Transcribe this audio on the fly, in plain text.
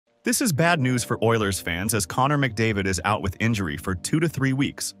This is bad news for Oilers fans as Connor McDavid is out with injury for 2 to 3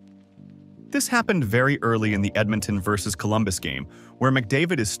 weeks. This happened very early in the Edmonton vs. Columbus game, where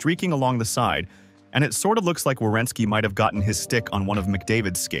McDavid is streaking along the side, and it sort of looks like Werenski might have gotten his stick on one of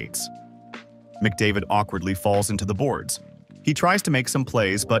McDavid's skates. McDavid awkwardly falls into the boards. He tries to make some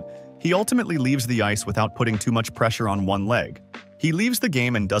plays, but he ultimately leaves the ice without putting too much pressure on one leg. He leaves the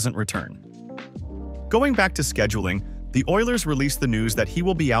game and doesn't return. Going back to scheduling, the Oilers released the news that he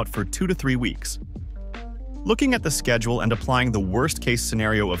will be out for 2 to 3 weeks. Looking at the schedule and applying the worst-case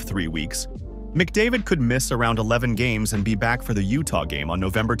scenario of 3 weeks, McDavid could miss around 11 games and be back for the Utah game on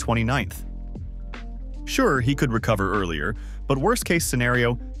November 29th. Sure, he could recover earlier, but worst-case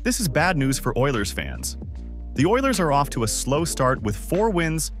scenario, this is bad news for Oilers fans. The Oilers are off to a slow start with 4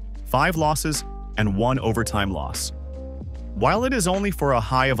 wins, 5 losses, and 1 overtime loss. While it is only for a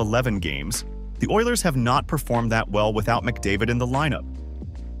high of 11 games, the Oilers have not performed that well without McDavid in the lineup.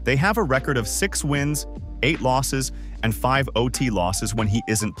 They have a record of 6 wins, 8 losses, and 5 OT losses when he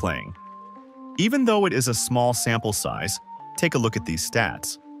isn't playing. Even though it is a small sample size, take a look at these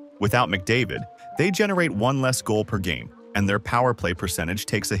stats. Without McDavid, they generate 1 less goal per game, and their power play percentage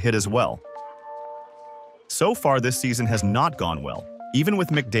takes a hit as well. So far this season has not gone well, even with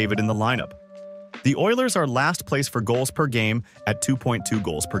McDavid in the lineup. The Oilers are last place for goals per game at 2.2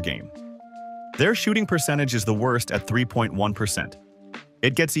 goals per game. Their shooting percentage is the worst at 3.1%.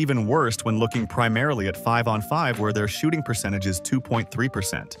 It gets even worse when looking primarily at 5-on-5, where their shooting percentage is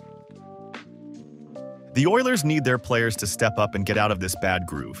 2.3%. The Oilers need their players to step up and get out of this bad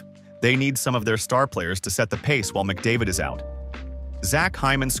groove. They need some of their star players to set the pace while McDavid is out. Zach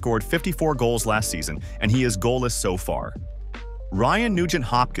Hyman scored 54 goals last season, and he is goalless so far. Ryan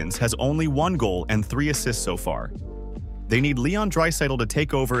Nugent-Hopkins has only 1 goal and 3 assists so far. They need Leon Draisaitl to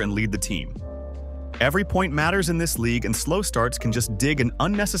take over and lead the team. Every point matters in this league, and slow starts can just dig an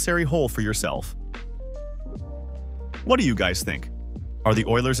unnecessary hole for yourself. What do you guys think? Are the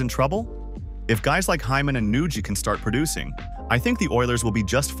Oilers in trouble? If guys like Hyman and Nuge can start producing, I think the Oilers will be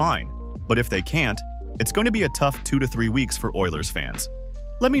just fine. But if they can't, it's going to be a tough 2 to 3 weeks for Oilers fans.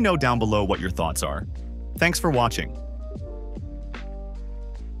 Let me know down below what your thoughts are. Thanks for watching.